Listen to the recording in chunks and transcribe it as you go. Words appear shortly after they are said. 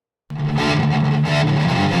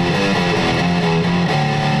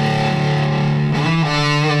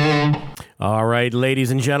right, ladies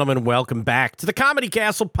and gentlemen, welcome back to the Comedy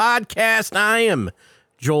Castle podcast. I am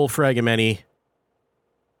Joel Fragamenti.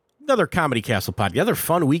 Another Comedy Castle podcast. Another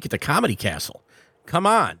fun week at the Comedy Castle. Come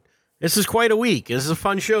on. This is quite a week. This is a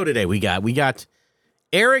fun show today. We got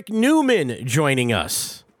Eric Neumann joining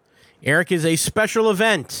us. Eric is a special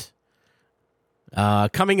event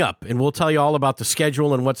coming up, and we'll tell you all about the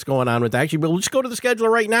schedule and what's going on with that. Actually, we'll just go to the schedule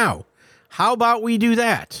right now. How about we do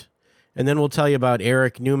that? And then we'll tell you about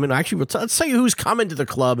Eric Neumann. Actually, let's tell you who's coming to the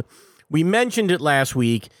club. We mentioned it last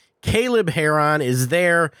week. Caleb Heron is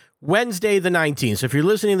there Wednesday the 19th. So if you're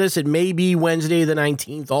listening to this, it may be Wednesday the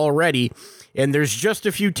 19th already. And there's just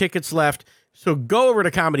a few tickets left. So go over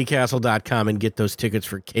to comedycastle.com and get those tickets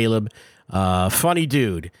for Caleb. Funny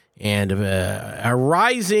dude. And a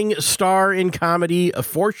rising star in comedy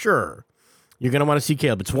for sure. You're going to want to see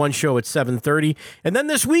Caleb. It's one show at 7:30. And then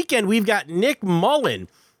this weekend, we've got Nick Mullen,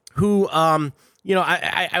 who, I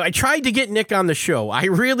tried to get Nick on the show. I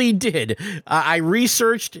really did. I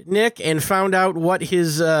researched Nick and found out what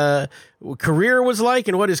his career was like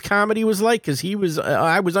and what his comedy was like, because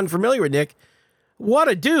I was unfamiliar with Nick. What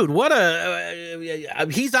a dude.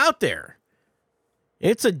 He's out there.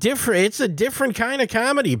 It's a different kind of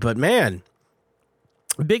comedy, but man,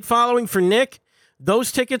 big following for Nick.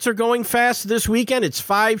 Those tickets are going fast this weekend. It's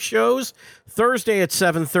 5 shows. Thursday at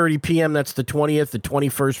 7:30 p.m. That's the 20th, the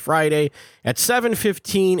 21st, Friday at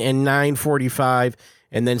 7:15 and 9:45.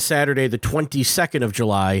 And then Saturday, the 22nd of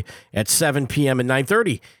July at 7 p.m. and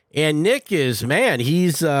 9:30. And Nick is,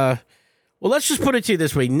 he's, let's just put it to you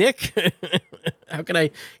this way. Nick,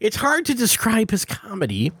 it's hard to describe his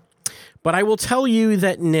comedy, but I will tell you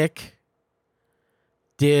that Nick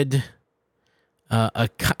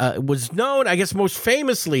was known, I guess, most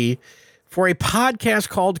famously for a podcast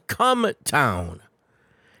called Cum Town.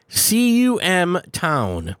 C-U-M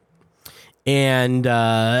Town. And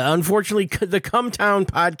unfortunately, the Cum Town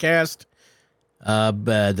podcast,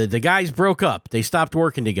 the guys broke up. They stopped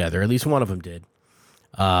working together. At least one of them did.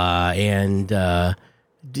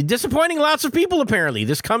 Disappointing lots of people, apparently.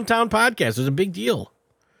 This Cum Town podcast was a big deal.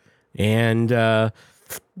 And...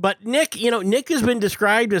 But Nick, Nick has been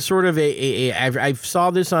described as sort of I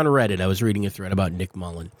saw this on Reddit. I was reading a thread about Nick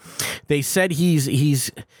Mullen. They said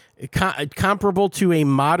he's comparable to a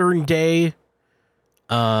modern day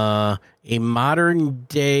Norm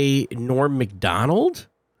Macdonald.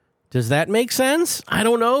 Does that make sense? I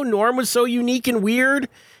don't know. Norm was so unique and weird,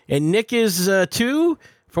 and Nick is too,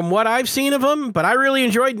 from what I've seen of him. But I really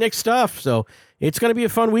enjoyed Nick's stuff, so it's going to be a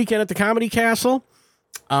fun weekend at the Comedy Castle.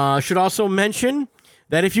 Should also mention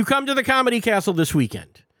that if you come to the Comedy Castle this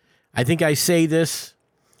weekend, I think I say this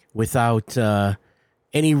without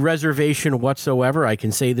any reservation whatsoever. I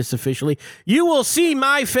can say this officially. You will see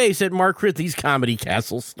my face at Mark Ridley's Comedy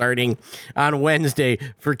Castle starting on Wednesday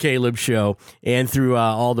for Caleb's show and through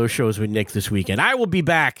all those shows with Nick this weekend. I will be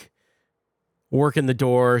back working the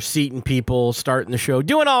door, seating people, starting the show,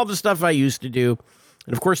 doing all the stuff I used to do.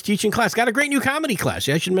 And, of course, teaching class. Got a great new comedy class.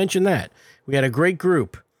 Yeah, I should mention that. We had a great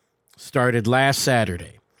group. Started last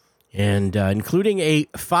Saturday, and including a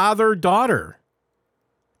father-daughter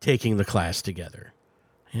taking the class together.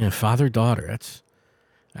 Yeah, father-daughter.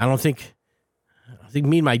 I don't think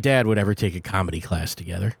me and my dad would ever take a comedy class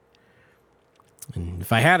together. And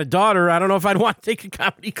if I had a daughter, I don't know if I'd want to take a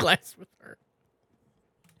comedy class with her.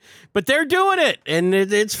 But they're doing it, and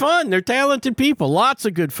it's fun. They're talented people. Lots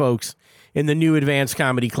of good folks in the new advanced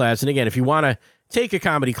comedy class. And again, if you want to take a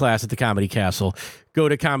comedy class at the Comedy Castle, go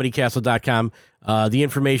to comedycastle.com. The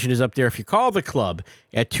information is up there. If you call the club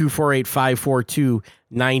at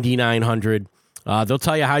 248-542-9900, they'll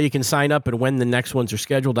tell you how you can sign up and when the next ones are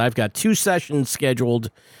scheduled. I've got 2 sessions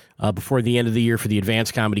scheduled before the end of the year for the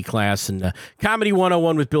advanced comedy class. And Comedy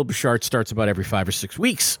 101 with Bill Bouchard starts about every 5 or 6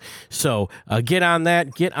 weeks. So get on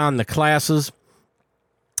that. Get on the classes.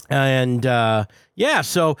 And,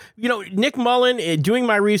 so, Nick Mullen, doing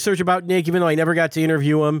my research about Nick, even though I never got to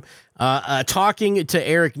interview him, talking to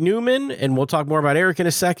Eric Neumann, and we'll talk more about Eric in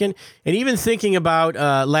a second, and even thinking about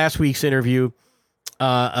last week's interview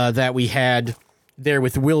that we had there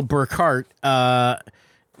with Will Burkhart,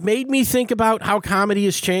 made me think about how comedy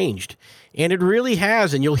has changed. And it really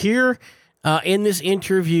has. And you'll hear in this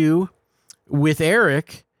interview with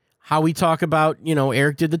Eric how we talk about,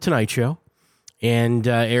 Eric did The Tonight Show. And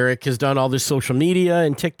Eric has done all this social media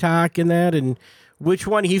and TikTok and that, and which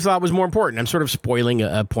one he thought was more important. I'm sort of spoiling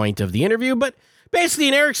a point of the interview, but basically,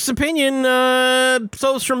 in Eric's opinion,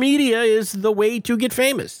 social media is the way to get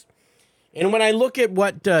famous. And when I look at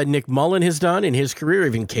what Nick Mullen has done in his career,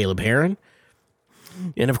 even Caleb Heron,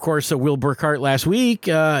 and of course, Will Burkhart last week,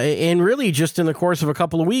 and really just in the course of a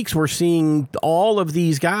couple of weeks, we're seeing all of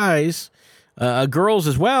these guys girls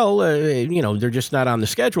as well. They're just not on the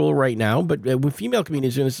schedule right now, but with female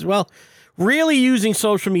comedians doing this as well. Really using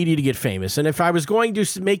social media to get famous. And if I was going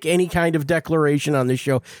to make any kind of declaration on this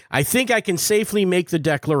show, I think I can safely make the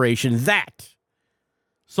declaration that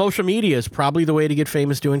social media is probably the way to get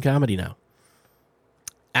famous doing comedy now.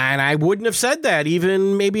 And I wouldn't have said that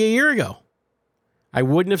even maybe a year ago. I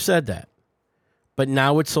wouldn't have said that. But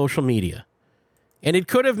now it's social media. And it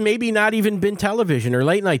could have maybe not even been television or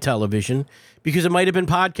late night television because it might have been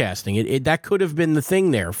podcasting. That could have been the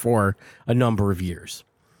thing there for a number of years.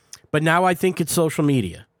 But now I think it's social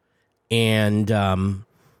media. And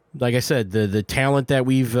like I said, the talent that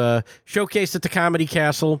we've showcased at the Comedy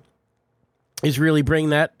Castle is really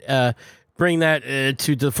bring that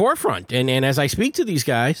to the forefront. And as I speak to these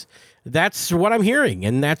guys, that's what I'm hearing.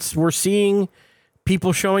 And we're seeing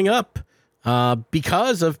people showing up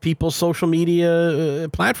because of people's social media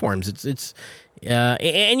platforms.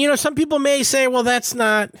 And some people may say, well, that's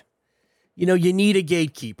not, you need a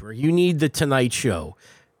gatekeeper. You need the Tonight Show.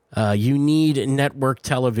 You need network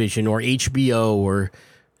television or HBO or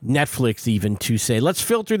Netflix even to say, let's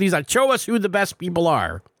filter these out. Show us who the best people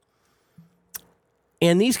are.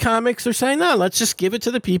 And these comics are saying, no, let's just give it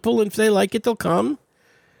to the people. And if they like it, they'll come.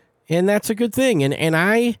 And that's a good thing. And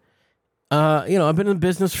I, I've been in the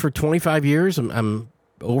business for 25 years. I'm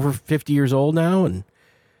over 50 years old now. And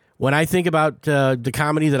when I think about the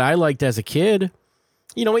comedy that I liked as a kid,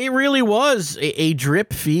 it really was a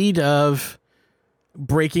drip feed of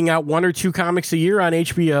breaking out one or two comics a year on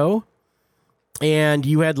HBO. And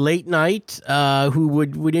you had late night who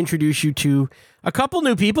would introduce you to a couple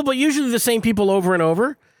new people, but usually the same people over and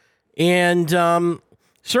over. And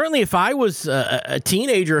certainly if I was a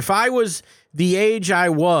teenager, if I was the age I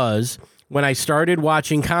was when I started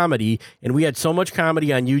watching comedy, and we had so much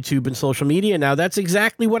comedy on YouTube and social media now, that's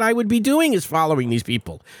exactly what I would be doing, is following these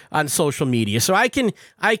people on social media. So I can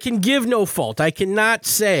give no fault. I cannot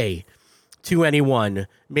say to anyone,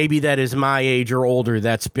 maybe that is my age or older,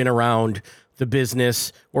 that's been around the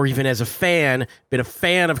business, or even as a fan, been a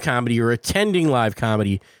fan of comedy or attending live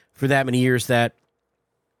comedy for that many years, that,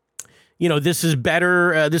 this is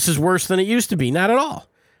better, this is worse than it used to be. Not at all.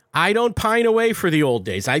 I don't pine away for the old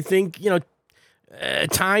days. I think,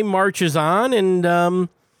 time marches on, and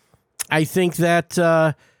I think that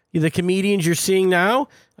the comedians you're seeing now,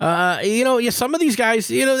 some of these guys,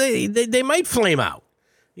 they might flame out.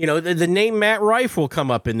 The name Matt Rife will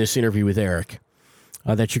come up in this interview with Eric.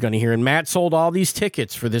 That you're going to hear. And Matt sold all these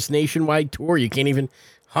tickets for this nationwide tour. You can't even,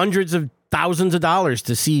 hundreds of thousands of dollars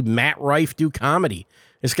to see Matt Rife do comedy.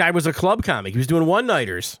 This guy was a club comic. He was doing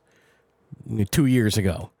one-nighters 2 years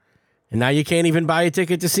ago. And now you can't even buy a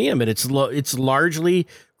ticket to see him. And it's largely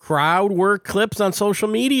crowd work clips on social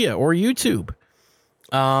media or YouTube.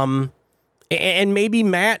 And maybe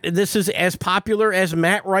this is as popular as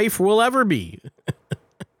Matt Rife will ever be.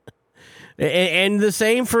 And the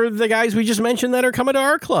same for the guys we just mentioned that are coming to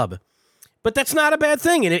our club. But that's not a bad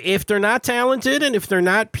thing. And if they're not talented, and if they're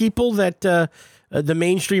not people that the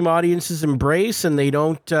mainstream audiences embrace, and they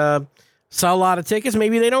don't sell a lot of tickets,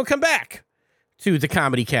 maybe they don't come back to the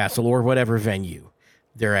Comedy Castle or whatever venue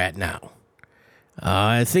they're at now.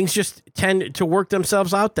 Things just tend to work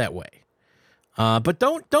themselves out that way. But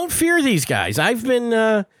don't fear these guys. I've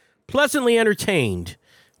been pleasantly entertained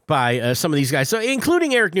by some of these guys, so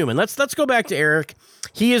including Eric Neumann. Let's go back to Eric.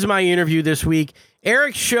 He is my interview this week.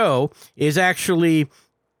 Eric's show is actually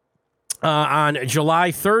on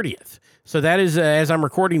July 30th. So that is, as I'm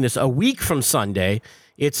recording this, a week from Sunday.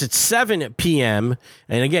 It's at 7 p.m.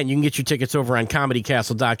 And again, you can get your tickets over on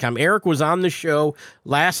comedycastle.com. Eric was on the show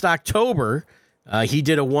last October. He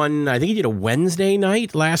did a Wednesday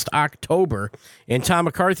night last October, and Tom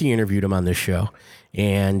McCarthy interviewed him on this show.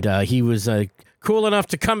 And he was cool enough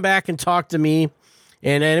to come back and talk to me,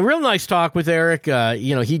 and a real nice talk with Eric.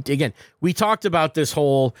 We talked about this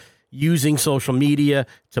whole using social media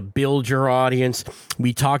to build your audience.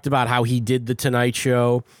 We talked about how he did the Tonight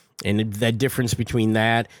Show and the difference between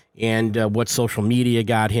that and what social media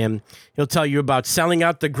got him. He'll tell you about selling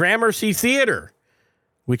out the Gramercy Theater,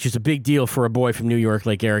 which is a big deal for a boy from New York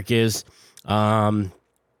like Eric is. We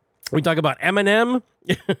talk about Eminem.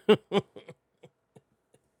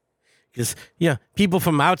 Because, people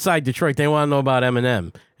from outside Detroit, they want to know about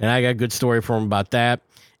Eminem. And I got a good story for them about that.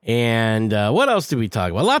 And what else did we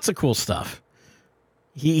talk about? Lots of cool stuff.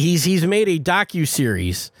 He's made a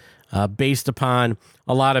docuseries based upon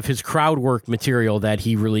a lot of his crowd work material that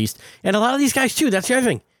he released. And a lot of these guys, too. That's the other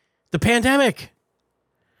thing. The pandemic.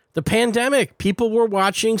 People were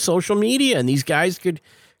watching social media, and these guys could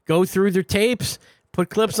go through their tapes, put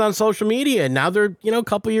clips on social media. And now they're, a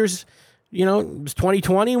couple years it was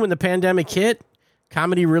 2020 when the pandemic hit.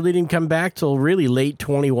 Comedy really didn't come back till really late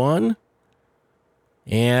 21.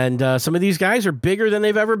 And some of these guys are bigger than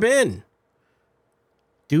they've ever been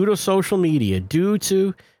due to social media, due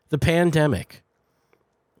to the pandemic.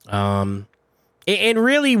 And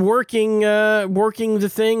really working the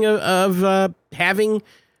thing of having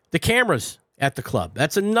the cameras at the club.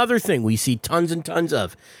 That's another thing we see tons and tons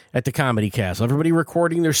of at the Comedy Castle. Everybody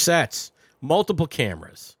recording their sets, multiple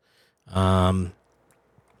cameras. So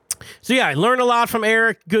yeah, I learned a lot from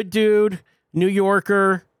Eric. Good dude, New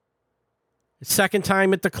Yorker. Second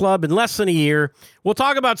time at the club in less than a year. We'll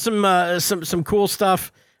talk about some cool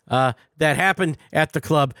stuff that happened at the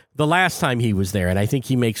club the last time he was there, and I think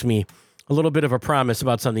he makes me a little bit of a promise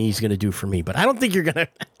about something he's going to do for me. But I don't think you're going to.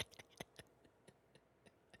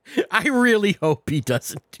 I really hope he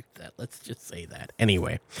doesn't do that. Let's just say that.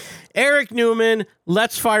 Anyway, Eric Neumann,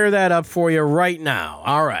 let's fire that up for you right now.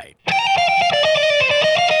 All right.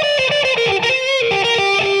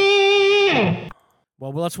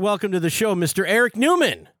 Well, let's welcome to the show, Mr. Eric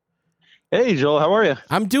Neumann. Hey, Joel, how are you?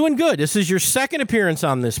 I'm doing good. This is your second appearance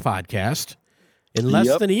on this podcast in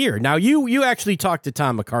less than a year. Now, you actually talked to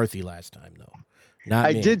Tom McCarthy last time, though.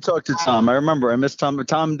 Not me. Did talk to Tom. I remember. I missed Tom.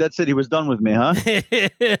 Tom, that said he was done with me, huh?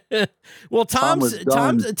 Well, Tom was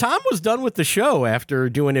done with the show after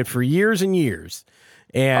doing it for years and years.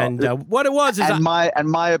 And what it was is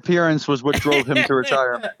my appearance was what drove him to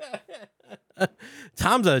retirement.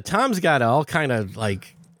 Tom's got all kind of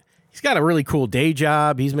like, he's got a really cool day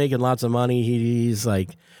job. He's making lots of money. He's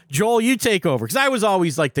like, Joel, you take over. Because I was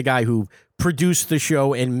always like the guy who produced the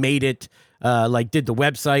show and made it, did the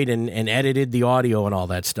website and edited the audio and all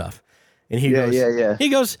that stuff. And he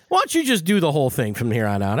goes, why don't you just do the whole thing from here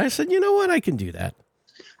on out? I said, you know what? I can do that.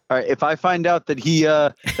 All right. If I find out that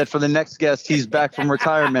that for the next guest, he's back from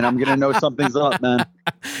retirement, I'm going to know something's up, man.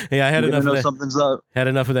 Yeah, I had enough of that. Something's up. Had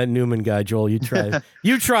enough of that Neumann guy, Joel. You try.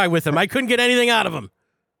 You try with him. I couldn't get anything out of him.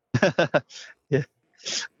 Yeah.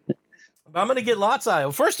 I'm going to get lots out of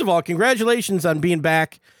him. First of all, congratulations on being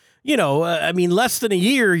back. Less than a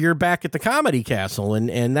year, you're back at the Comedy Castle,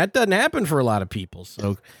 and that doesn't happen for a lot of people.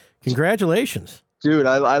 So congratulations. Dude,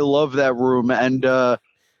 I love that room. And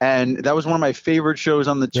that was one of my favorite shows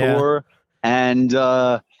on the tour.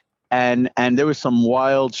 Yeah. And there was some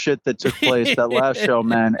wild shit that took place that last show,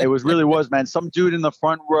 man. It really was, man. Some dude in the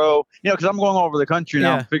front row, because I'm going all over the country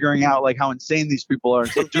now, figuring out like how insane these people are.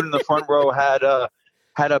 And some dude in the front row had a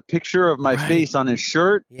picture of my face on his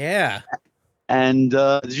shirt. Yeah. And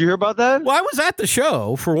did you hear about that? Well, I was at the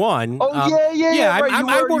show for one. Oh yeah. Right.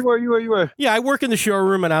 You were. Yeah, I work in the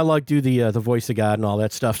showroom and I do the voice of God and all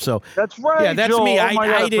that stuff. So that's right. Yeah, that's Joel. me.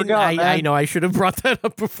 I know I should have brought that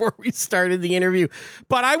up before we started the interview,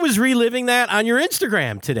 but I was reliving that on your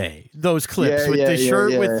Instagram today. Those clips with the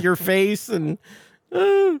shirt with your face and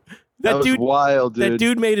that was dude. Wild, dude. That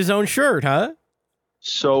dude made his own shirt, huh?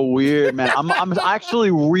 So weird, man. I'm actually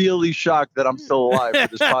really shocked that I'm still alive for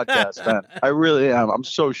this podcast, man. I really am. I'm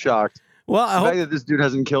so shocked. Well, the fact that this dude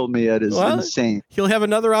hasn't killed me yet is insane. He'll have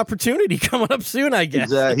another opportunity coming up soon, I guess.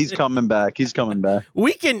 He's coming back.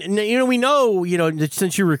 We can, we know,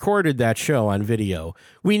 since you recorded that show on video,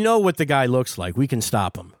 we know what the guy looks like. We can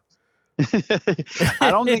stop him. I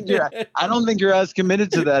don't think you're as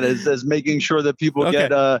committed to that as making sure that people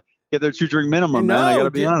get their 2-drink minimum, man. I gotta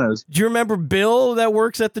be honest. Do you remember Bill that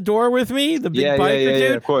works at the door with me? The big biker dude?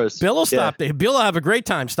 Yeah, of course. Bill will stop. Bill will have a great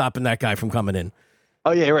time stopping that guy from coming in.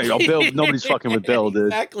 Oh, yeah, right. Oh, Bill, nobody's fucking with Bill, dude.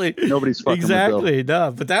 Exactly. Nobody's fucking with Bill. Exactly.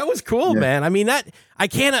 No, but that was cool, man. I mean, I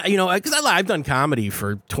can't, because I've done comedy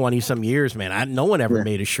for 20-some years, man. No one ever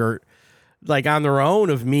made a shirt like on their own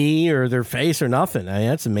of me or their face or nothing.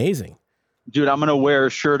 That's amazing. Dude, I'm going to wear a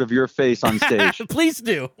shirt of your face on stage. Please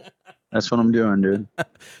do. That's what I'm doing, dude.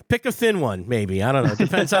 Pick a thin one, maybe. I don't know.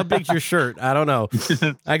 Depends how big's your shirt. I don't know.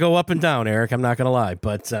 I go up and down, Eric. I'm not going to lie.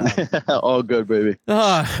 But all good, baby.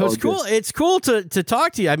 It was cool. It's cool to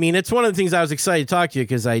talk to you. I mean, it's one of the things I was excited to talk to you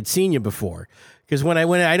because I'd seen you before. Because when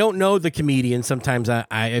I don't know the comedian, sometimes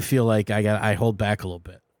I feel like I hold back a little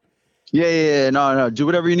bit. Yeah. No. Do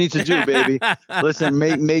whatever you need to do, baby. Listen,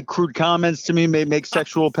 make crude comments to me, make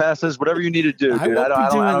sexual passes, whatever you need to do, dude. I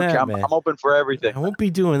don't care. I'm open for everything. I won't be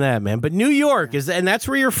doing that, man. But New York and that's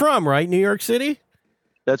where you're from, right? New York City?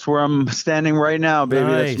 That's where I'm standing right now, baby.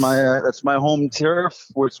 Nice. That's my home turf.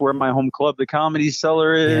 It's where my home club, the Comedy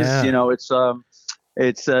Cellar, is. Yeah.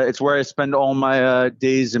 It's where I spend all my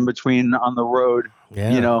days in between on the road.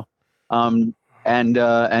 Yeah. And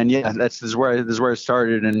this is where it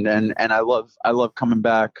started, and I love coming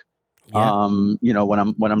back. Yeah. When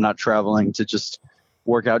I'm not traveling to just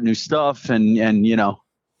work out new stuff and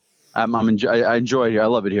I enjoy it here. I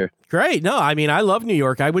love it here. Great. No, I mean, I love New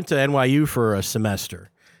York. I went to NYU for a semester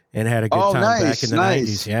and had a good time back in the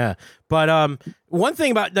 90s. Yeah. But one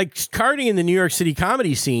thing about like karting in the New York City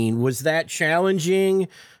comedy scene, was that challenging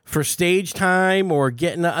for stage time or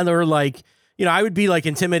getting or like, you know, I would be like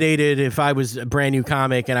intimidated if I was a brand new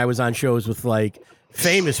comic and I was on shows with like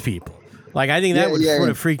famous people. Like, I think that would sort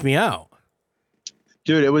of freak me out.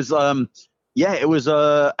 Dude, it was, it was,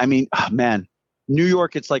 I mean, oh, man, New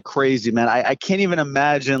York, it's like crazy, man. I can't even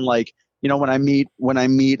imagine, like, you know, when I meet,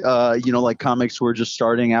 you know, like comics who are just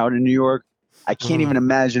starting out in New York, I can't even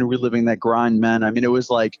imagine reliving that grind, man. I mean, it was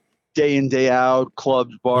like day in, day out,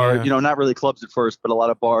 clubs, bars, you know, not really clubs at first, but a lot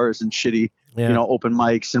of bars and shitty, you know, open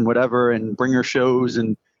mics and whatever, and bringer shows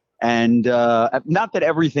and not that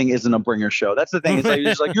everything isn't a bringer show. That's the thing.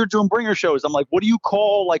 It's like you're doing bringer shows. I'm like, what do you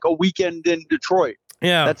call like a weekend in Detroit?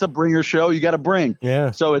 Yeah, that's a bringer show. You got to bring.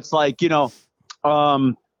 Yeah. So it's like, you know,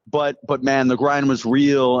 but man, the grind was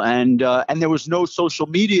real, and there was no social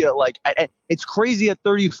media. Like, it's crazy at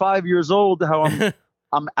 35 years old how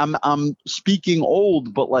I'm speaking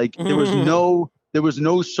old, but like there was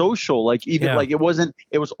no social, like even like it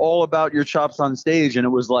was all about your chops on stage, and it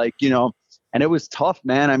was like, you know, and it was tough,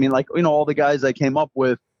 man. I mean, like, you know, all the guys I came up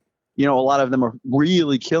with, you know, a lot of them are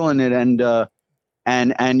really killing it, and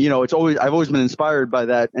you know, I've always been inspired by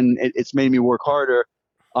that, and it's made me work harder.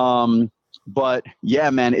 But yeah,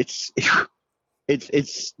 man, it's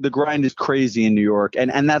the grind is crazy in New York,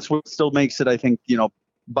 and that's what still makes it, I think, you know,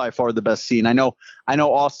 by far the best scene. I know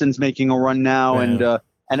Austin's making a run now, and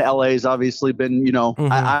LA's obviously been, you know,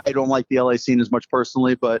 I don't like the LA scene as much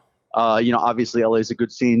personally, but you know, obviously LA's a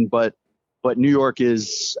good scene, but New York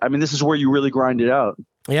is, I mean, this is where you really grind it out.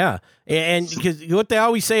 Yeah. And because what they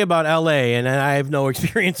always say about LA, and I have no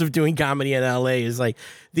experience of doing comedy in LA, is like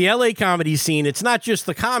the LA comedy scene, it's not just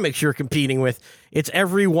the comics you're competing with, it's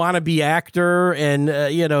every wannabe actor,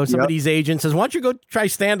 and you know, somebody's agent says, why don't you go try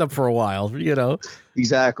stand up for a while, you know?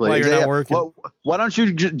 Exactly. While you're not working. Well, why don't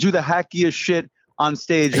you do the hackiest shit on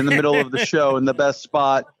stage in the middle of the show in the best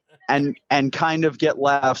spot, and kind of get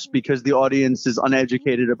laughs because the audience is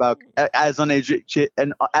uneducated about as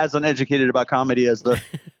uneducated about comedy as the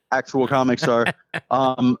actual comics are.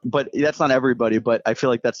 But that's not everybody, but I feel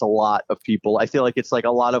like that's a lot of people. I feel like it's like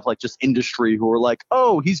a lot of like just industry who are like,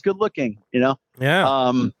 oh, he's good looking, you know?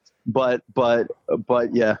 Yeah. But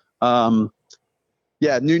yeah.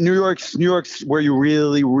 Yeah, New York's where you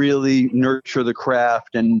really, really nurture the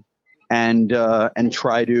craft and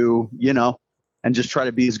try to, you know, and just try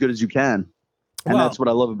to be as good as you can. And that's what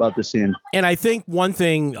I love about the scene. And I think one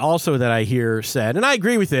thing also that I hear said, and I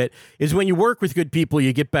agree with it, is when you work with good people,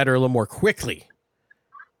 you get better a little more quickly.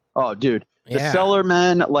 Oh, dude. The Cellar,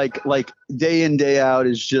 man, like day in, day out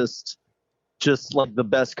is just like the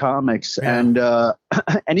best comics. Yeah.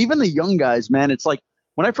 And even the young guys, man, it's like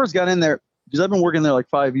when I first got in there, because I've been working there like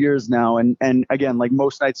 5 years now. And again, like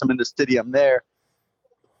most nights I'm in the city, I'm there.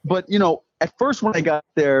 But, you know, at first when I got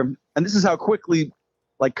there, and this is how quickly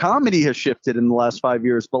like comedy has shifted in the last 5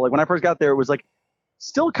 years. But like when I first got there, it was like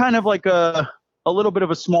still kind of like a little bit of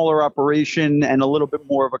a smaller operation and a little bit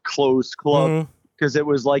more of a closed club, because it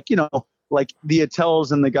was like, you know, like the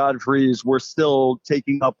Attels and the Godfreys were still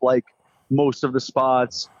taking up like most of the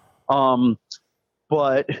spots.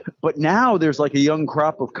 But now there's like a young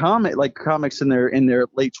crop of comics in their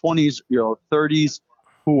late 20s, you know, 30s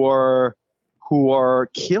who are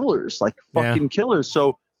killers, like fucking killers.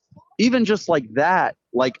 So even just like that,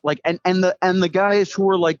 and the guys who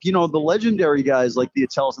are like, you know, the legendary guys like the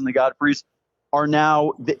Attels and the Godfreys are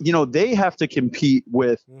now, you know, they have to compete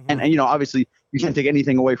with, and you know, obviously you can't take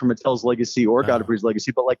anything away from Attell's legacy or Godfrey's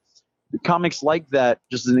legacy, but like the comics like that,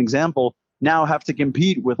 just as an example, now have to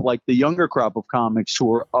compete with like the younger crop of comics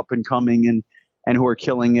who are up and coming and who are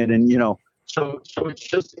killing it, and you know, so it's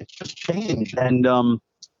just changed,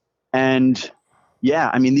 and yeah,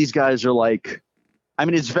 I mean, these guys are like, I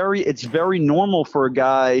mean, it's very normal for a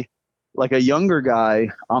guy, like a younger guy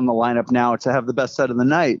on the lineup now, to have the best set of the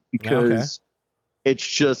night, because it's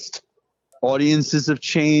just audiences have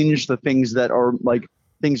changed. The things that are like,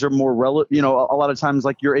 things are more relevant, you know, a lot of times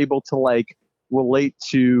like you're able to like relate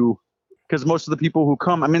to, because most of the people who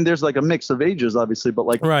come, I mean, there's like a mix of ages, obviously, but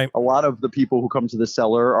like a lot of the people who come to the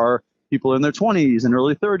Cellar are people in their 20s and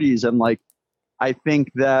early 30s. And like, I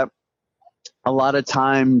think that a lot of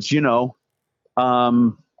times, you know,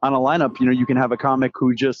 on a lineup, you know, you can have a comic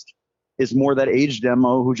who just is more that age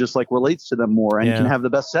demo, who just like relates to them more and can have the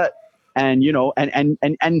best set. And, you know, and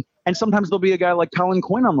sometimes there'll be a guy like Colin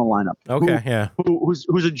Quinn on the lineup.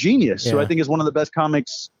 Who's a genius. Yeah. Who I think is one of the best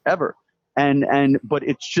comics ever. But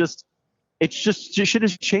it's just, it's just shit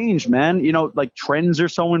has changed, man. You know, like trends are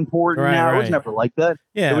so important now. It was never like that.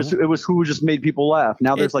 Yeah. It was who just made people laugh.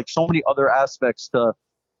 Now there's like so many other aspects to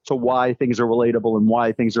why things are relatable and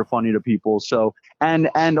why things are funny to people. So and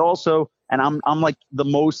also I'm like the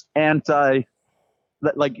most anti,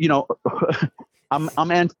 like, you know,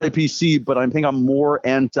 I'm anti PC, but I think I'm more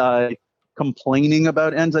anti complaining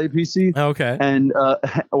about anti PC. Okay. And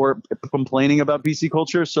or complaining about PC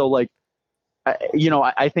culture. So like,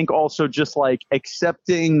 I think also just like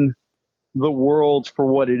accepting the world for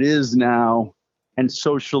what it is now and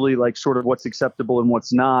socially, like sort of what's acceptable and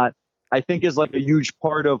what's not, I think is like a huge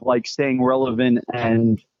part of like staying relevant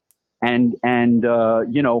and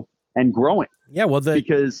growing. Yeah. Well,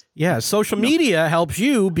 because social media helps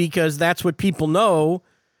you because that's what people know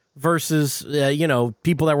versus,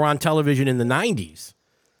 people that were on television in the 90s.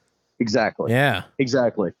 Exactly. Yeah.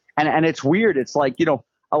 Exactly. And it's weird. It's like,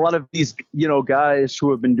 a lot of these, guys who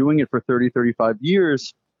have been doing it for 30, 35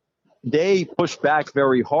 years, they pushed back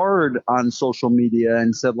very hard on social media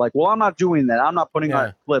and said like, well, I'm not doing that. I'm not putting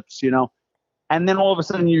on clips, And then all of a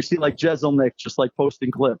sudden you see like Jezelnik just like posting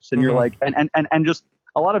clips and you're like, and just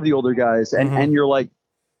a lot of the older guys. And you're like,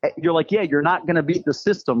 yeah, you're not going to beat the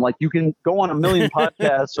system. Like you can go on a million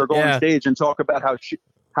podcasts or go on stage and talk about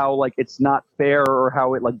how like it's not fair or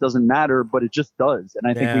how it like doesn't matter, but it just does. And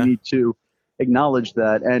I think we need to acknowledge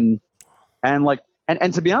that. And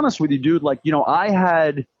to be honest with you, dude, like,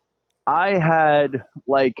 I had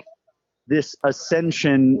like this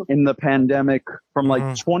ascension in the pandemic from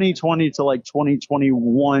like 2020 to like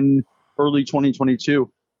 2021, early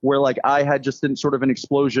 2022, where like I had just been sort of an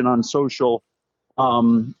explosion on social,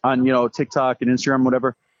 on, TikTok and Instagram,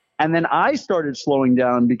 whatever. And then I started slowing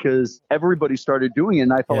down because everybody started doing it.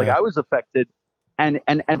 And I felt like I was affected. And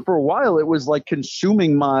for a while it was like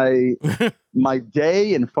consuming my my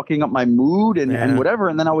day and fucking up my mood and whatever.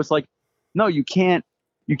 And then I was like, no, you can't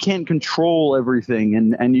control everything.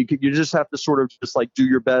 And you just have to sort of just like do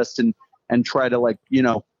your best and try to like,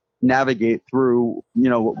 navigate through,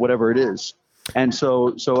 whatever it is. And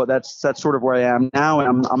so that's sort of where I am now.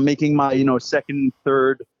 And I'm making my, second,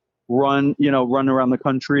 third run around the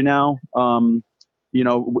country now,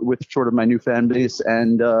 with sort of my new fan base.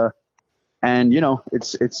 And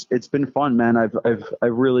it's been fun, man. I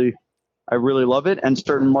really love it. And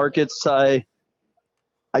certain markets I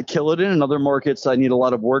kill it in, and other markets I need a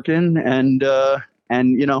lot of work in. And the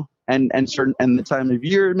time of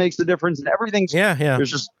year makes the difference, and everything's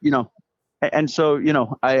there's just, and so,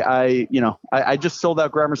 I just sold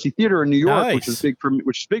out Gramercy Theater in New York, which is big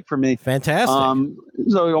for me. Fantastic.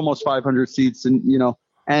 So almost 500 seats, and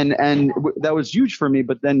that was huge for me.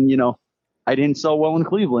 But then, I didn't sell well in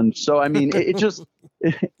Cleveland. So, I mean, it just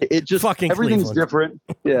fucking everything's Cleveland. different.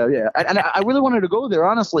 Yeah. And I really wanted to go there,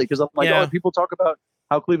 honestly, because I'm like, oh, people talk about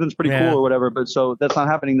how Cleveland's pretty cool or whatever. But so that's not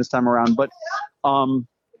happening this time around. But, Joel,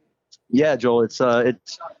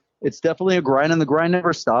 it's definitely a grind, and the grind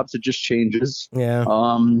never stops. It just changes. Yeah.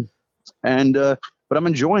 But I'm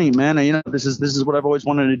enjoying it, man. This is what I've always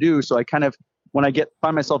wanted to do. So I kind of, when I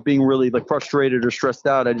find myself being really like frustrated or stressed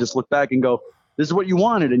out, I just look back and go, this is what you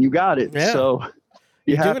wanted and you got it. Yeah. So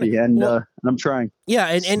be happy. And I'm trying. Yeah.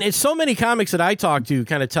 And it's so many comics that I talk to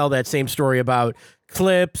kind of tell that same story about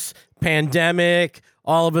clips, pandemic.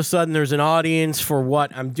 All of a sudden there's an audience for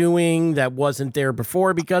what I'm doing that wasn't there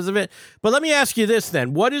before because of it. But let me ask you this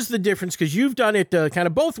then. What is the difference? Because you've done it kind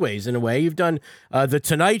of both ways in a way. You've done the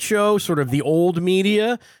Tonight Show, sort of the old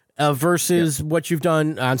media versus what you've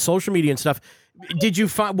done on social media and stuff. Did you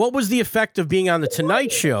find, what was the effect of being on the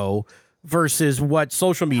Tonight Show versus what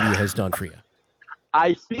social media has done for you?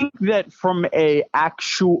 I think that from a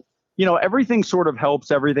actual, everything sort of helps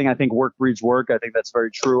everything. I think work breeds work. I think that's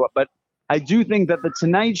very true. But I do think that the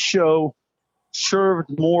Tonight Show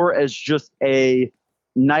served more as just a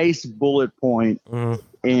nice bullet point on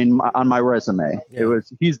my resume. Yeah. It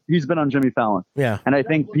was he's been on Jimmy Fallon. Yeah. And I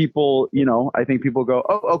think people, go,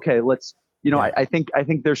 oh, okay, let's, I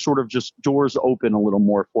think there's sort of just doors open a little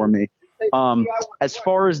more for me. As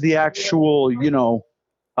far as the actual,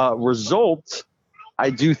 result, I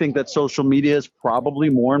do think that social media is probably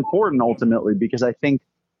more important ultimately, because I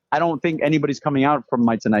don't think anybody's coming out from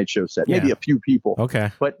my Tonight Show set. Maybe a few people. Okay.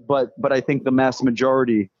 But I think the mass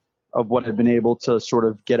majority of what I've been able to sort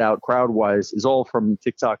of get out crowd wise is all from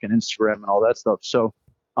TikTok and Instagram and all that stuff. So,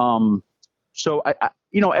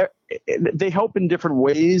 they help in different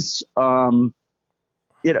ways. Tonight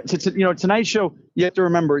Show, you have to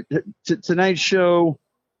remember, Tonight Show,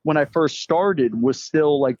 when I first started, was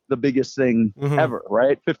still like the biggest thing ever,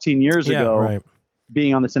 right? 15 years ago,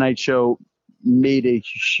 being on the Tonight Show made a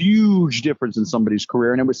huge difference in somebody's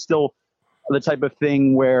career. And it was still the type of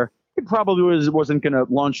thing where it probably wasn't going to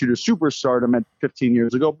launch you to superstardom at 15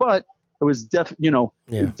 years ago, but it was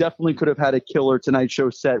it definitely could have had a killer Tonight Show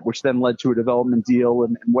set, which then led to a development deal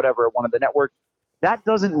and whatever at one of the networks. That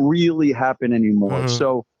doesn't really happen anymore. Mm-hmm.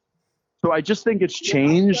 So I just think it's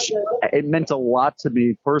changed. It meant a lot to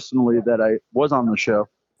me personally that I was on the show,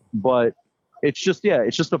 but it's just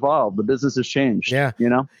evolved. The business has changed. Yeah.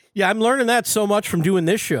 Yeah. I'm learning that so much from doing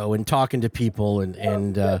this show and talking to people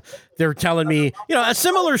and they're telling me, a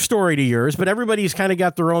similar story to yours, but everybody's kind of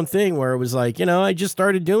got their own thing where it was like, I just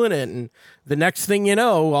started doing it. And the next thing you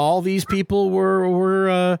know, all these people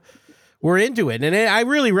were into it. And I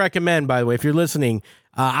really recommend, by the way, if you're listening,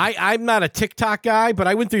 I'm not a TikTok guy, but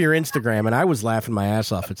I went through your Instagram and I was laughing my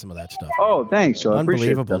ass off at some of that stuff. Oh, thanks. So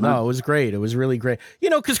unbelievable. No, it was great. It was really great.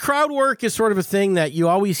 Because crowd work is sort of a thing that you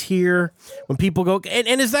always hear when people go.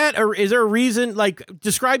 And is there a reason? Like,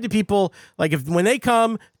 describe to people, like, when they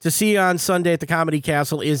come to see you on Sunday at the Comedy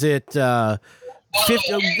Castle, is it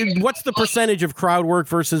 50, what's the percentage of crowd work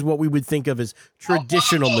versus what we would think of as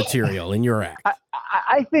traditional material in your act?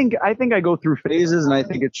 I think I go through phases, and I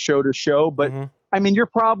think it's show to show, but. Mm-hmm. I mean, you're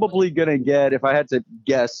probably going to get, if I had to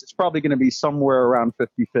guess, it's probably going to be somewhere around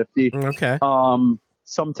 50-50. Okay.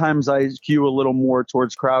 Sometimes I skew a little more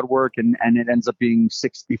towards crowd work and it ends up being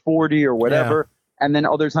 60-40 or whatever. Yeah. And then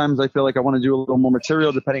other times I feel like I want to do a little more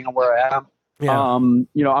material depending on where I am. Yeah. I'm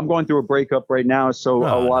going through a breakup right now. So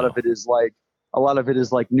a lot of it is like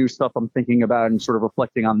new stuff I'm thinking about and sort of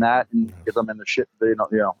reflecting on that. And because I'm in the shit, I'm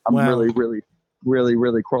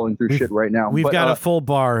really crawling through shit right now. We've got a full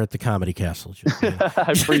bar at the Comedy Castle.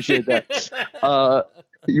 I appreciate that.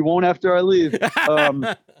 You won't after I leave.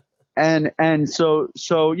 And so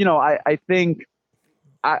I think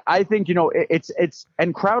it's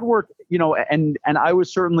and crowd work, and I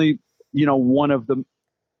was certainly one of the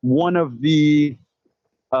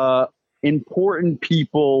important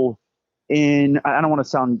people in. I don't want to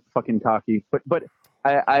sound fucking cocky, but. So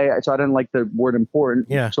I didn't like the word important.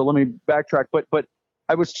 Yeah. So let me backtrack. But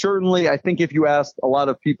I was certainly, I think if you asked a lot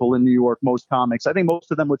of people in New York, most comics, I think most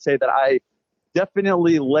of them would say that I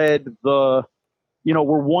definitely led we're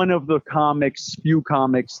one of the few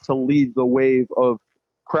comics to lead the wave of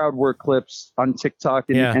crowd work clips on TikTok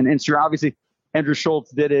and Instagram. Obviously, Andrew Schultz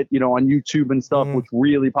did it, on YouTube and stuff, which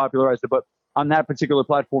really popularized it. But on that particular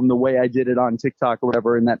platform, the way I did it on TikTok or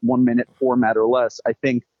whatever, in that 1 minute format or less, I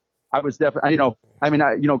think I was definitely,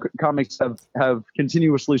 comics have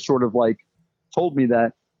continuously sort of like told me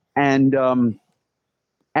that, and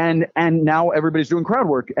now everybody's doing crowd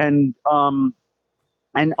work, and a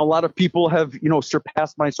lot of people have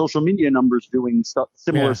surpassed my social media numbers doing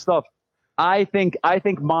similar stuff. I was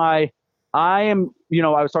talking to a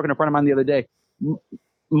friend of mine the other day.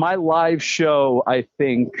 My live show, I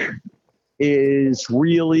think, is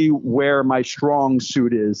really where my strong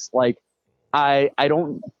suit is. Like, I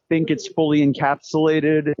don't think it's fully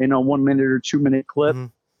encapsulated in a 1 minute or 2 minute clip. Mm-hmm.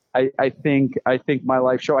 I think my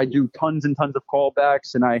live show, I do tons and tons of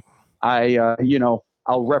callbacks, and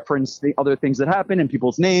I'll reference the other things that happen and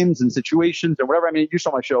people's names and situations and whatever. I mean, you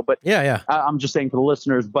saw my show, but I'm just saying for the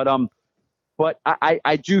listeners, but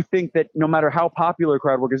I do think that no matter how popular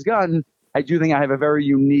crowd work has gotten, I do think I have a very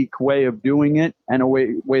unique way of doing it, and a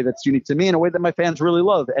way that's unique to me, and a way that my fans really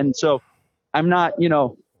love. And so I'm not,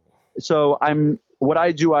 so what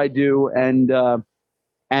I do, and I'm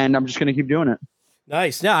just going to keep doing it.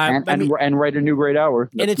 Nice. Yeah, and write a new great hour.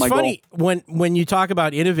 That's and it's funny when you talk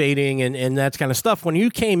about innovating and that kind of stuff. When you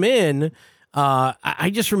came in, I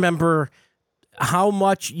just remember how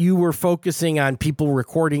much you were focusing on people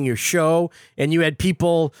recording your show, and you had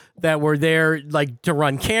people that were there like to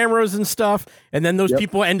run cameras and stuff, and then those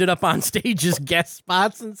people ended up on stage as guest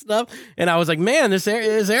spots and stuff. And I was like, man, this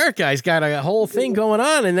Eric guy's got a whole thing going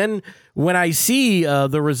on. And then when I see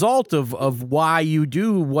the result of why you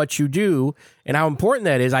do what you do and how important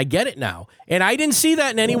that is, I get it now. And I didn't see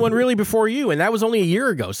that in anyone really before you, and that was only a year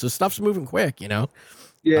ago. So stuff's moving quick,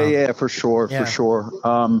 Yeah, for sure, for sure.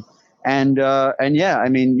 And yeah, I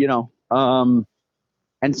mean, and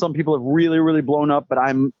some people have really, really blown up, but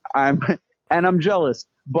I'm jealous,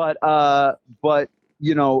 but of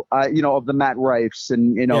the Matt Rifes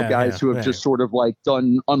and, guys who have just sort of like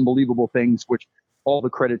done unbelievable things, which all the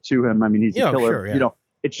credit to him. I mean, he's a killer, sure,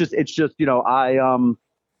 it's just, I'm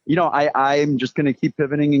just going to keep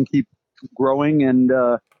pivoting and keep growing. And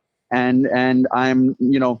I'm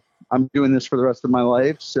doing this for the rest of my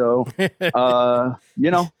life. So,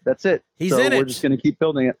 that's it. We're just going to keep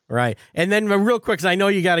building it. Right. And then real quick, 'cause I know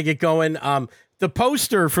you got to get going. The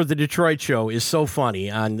poster for the Detroit show is so funny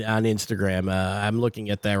on Instagram. I'm looking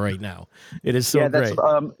at that right now. It is so that's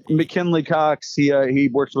great. McKinley Cox. He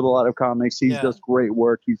works with a lot of comics. He does great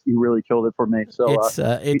work. He really killed it for me. So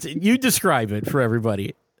it's you describe it for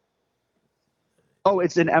everybody. Oh,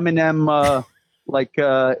 it's an Eminem.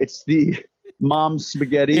 It's the mom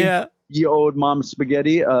spaghetti. Yeah, ye old mom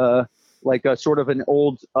spaghetti. Like a sort of an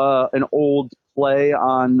old play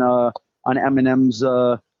on Eminem's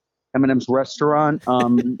restaurant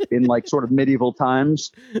in like sort of medieval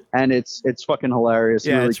times, and it's fucking hilarious.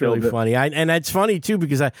 Yeah, it's really funny. And it's funny too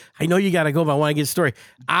because I know you got to go, but I want to get a story.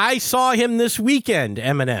 I saw him this weekend,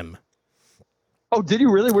 Eminem. Oh, did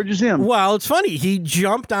you really? Where'd you see him? Well, it's funny. He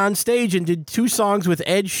jumped on stage and did 2 songs with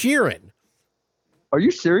Ed Sheeran. Are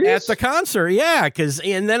you serious? At the concert, yeah.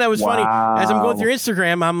 And then it was funny as I'm going through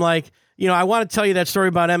Instagram. I'm like, I want to tell you that story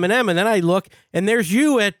about Eminem, and then I look, and there's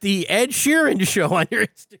you at the Ed Sheeran show on your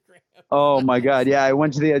Instagram. Oh my God! Yeah, I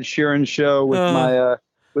went to the Ed Sheeran show with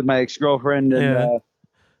my ex-girlfriend,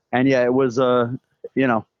 and yeah, it was I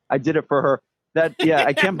did it for her. I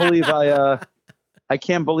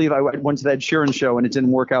can't believe I went to that Sheeran show and it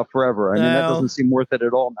didn't work out forever. I mean, that doesn't seem worth it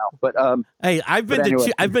at all now. But hey, I've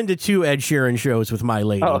been to 2 Ed Sheeran shows with my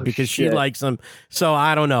lady because she likes them. So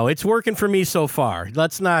I don't know. It's working for me so far.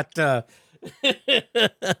 Let's not say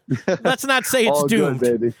it's doomed.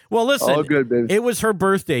 Good, baby. Well, listen, all good, baby. It was her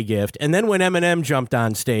birthday gift, and then when Eminem jumped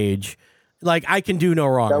on stage, like, I can do no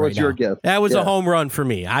wrong. That was right your now. gift. That was a home run for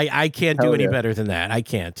me. I can't do any better than that. I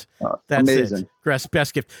can't. That's amazing. It.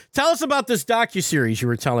 Best gift. Tell us about this docuseries you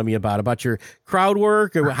were telling me about your crowd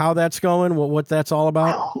work, or how that's going, what that's all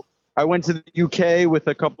about. I went to the UK with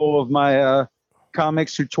a couple of my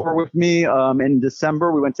comics who tour with me in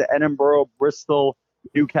December. We went to Edinburgh, Bristol,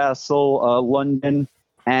 Newcastle, London,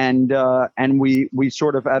 and we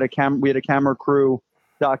sort of had a camera crew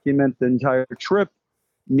document the entire trip.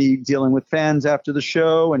 Me dealing with fans after the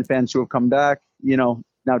show and fans who have come back, now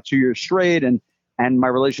 2 years straight, and my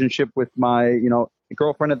relationship with my,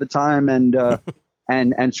 girlfriend at the time, and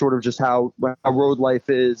sort of just how road life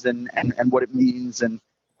is and what it means. And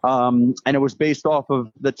it was based off of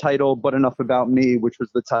the title, But Enough About Me, which was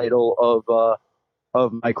the title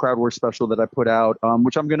of my crowd work special that I put out,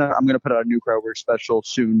 which I'm gonna put out a new crowd work special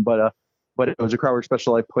soon. But it was a crowd work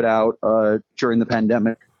special I put out during the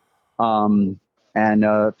pandemic. And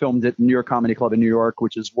filmed at New York Comedy Club in New York,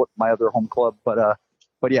 which is my other home club. But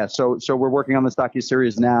yeah, so we're working on this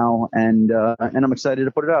docuseries now, and I'm excited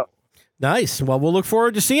to put it out. Nice. Well, we'll look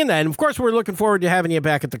forward to seeing that. And of course, we're looking forward to having you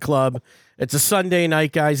back at the club. It's a Sunday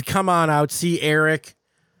night, guys. Come on out, see Eric.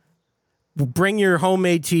 Bring your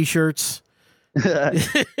homemade T-shirts. We'll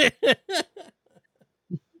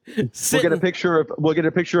get a picture of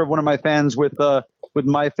one of my fans with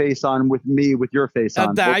my face on, with me, with your face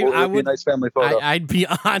on. I would be a nice family photo. I'd be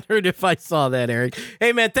honored if I saw that, Eric.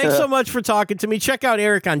 Hey, man, thanks so much for talking to me. Check out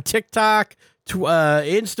Eric on TikTok,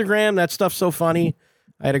 Instagram. That stuff's so funny.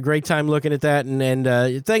 I had a great time looking at that,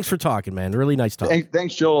 and thanks for talking, man. Really nice talking.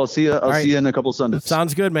 Thanks, Joel. I'll see you. See you in a couple of Sundays.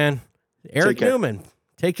 Sounds good, man. Eric Neumann.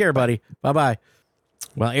 Take care, buddy. Bye-bye.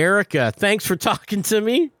 Well, Eric, thanks for talking to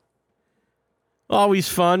me. Always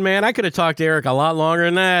fun, man. I could have talked to Eric a lot longer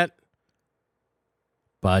than that.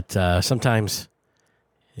 But sometimes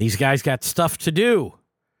these guys got stuff to do.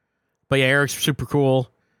 But yeah, Eric's super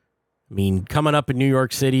cool. I mean, coming up in New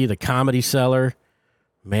York City, the Comedy Cellar,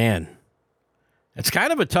 man, it's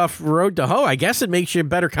kind of a tough road to hoe. I guess it makes you a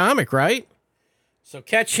better comic, right? So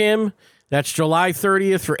catch him. That's July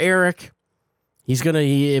 30th for Eric.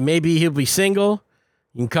 Maybe he'll be single.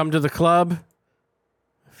 You can come to the club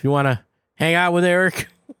if you want to hang out with Eric.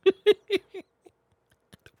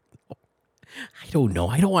 I don't know.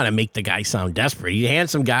 I don't want to make the guy sound desperate. He's a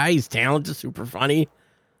handsome guy. He's talented, super funny,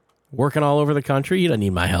 working all over the country. He doesn't need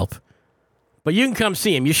my help. But you can come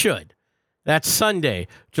see him. You should. That's Sunday,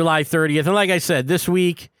 July 30th. And like I said, this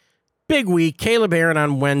week, big week, Caleb Aaron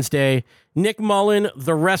on Wednesday, Nick Mullen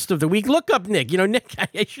the rest of the week. Look up Nick. Nick,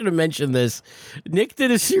 I should have mentioned this. Nick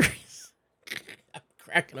did a series. I'm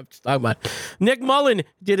cracking up just talking about it. Nick Mullen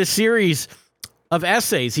did a series of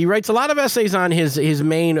essays. He writes a lot of essays on his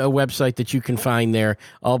main website that you can find there,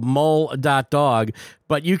 mull.dog.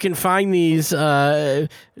 But you can find these,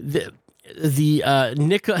 Nick,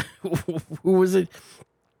 who was it?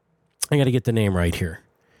 I got to get the name right here.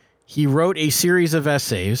 He wrote a series of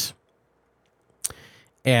essays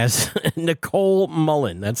as Nicole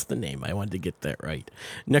Mullen. That's the name. I wanted to get that right.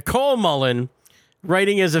 Nicole Mullen,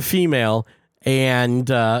 writing as a female, and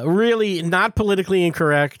really not politically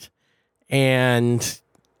incorrect and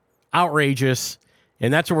outrageous.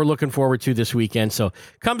 And that's what we're looking forward to this weekend. So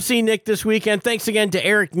come see Nick this weekend. Thanks again to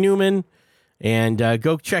Eric Neumann And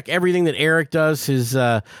go check everything that Eric does. His,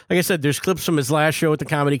 like I said, there's clips from his last show at the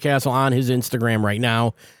Comedy Castle on his Instagram right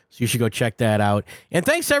now. So you should go check that out. And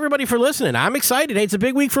thanks to everybody for listening. I'm excited. Hey, it's a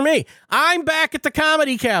big week for me. I'm back at the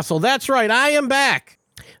Comedy Castle. That's right. I am back.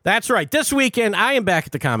 That's right. This weekend, I am back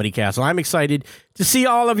at the Comedy Castle. I'm excited to see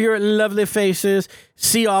all of your lovely faces,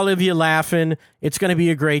 see all of you laughing. It's going to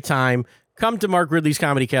be a great time. Come to Mark Ridley's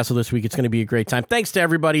Comedy Castle this week. It's going to be a great time. Thanks to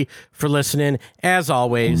everybody for listening. As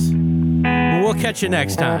always, we'll catch you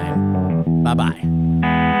next time. Bye-bye.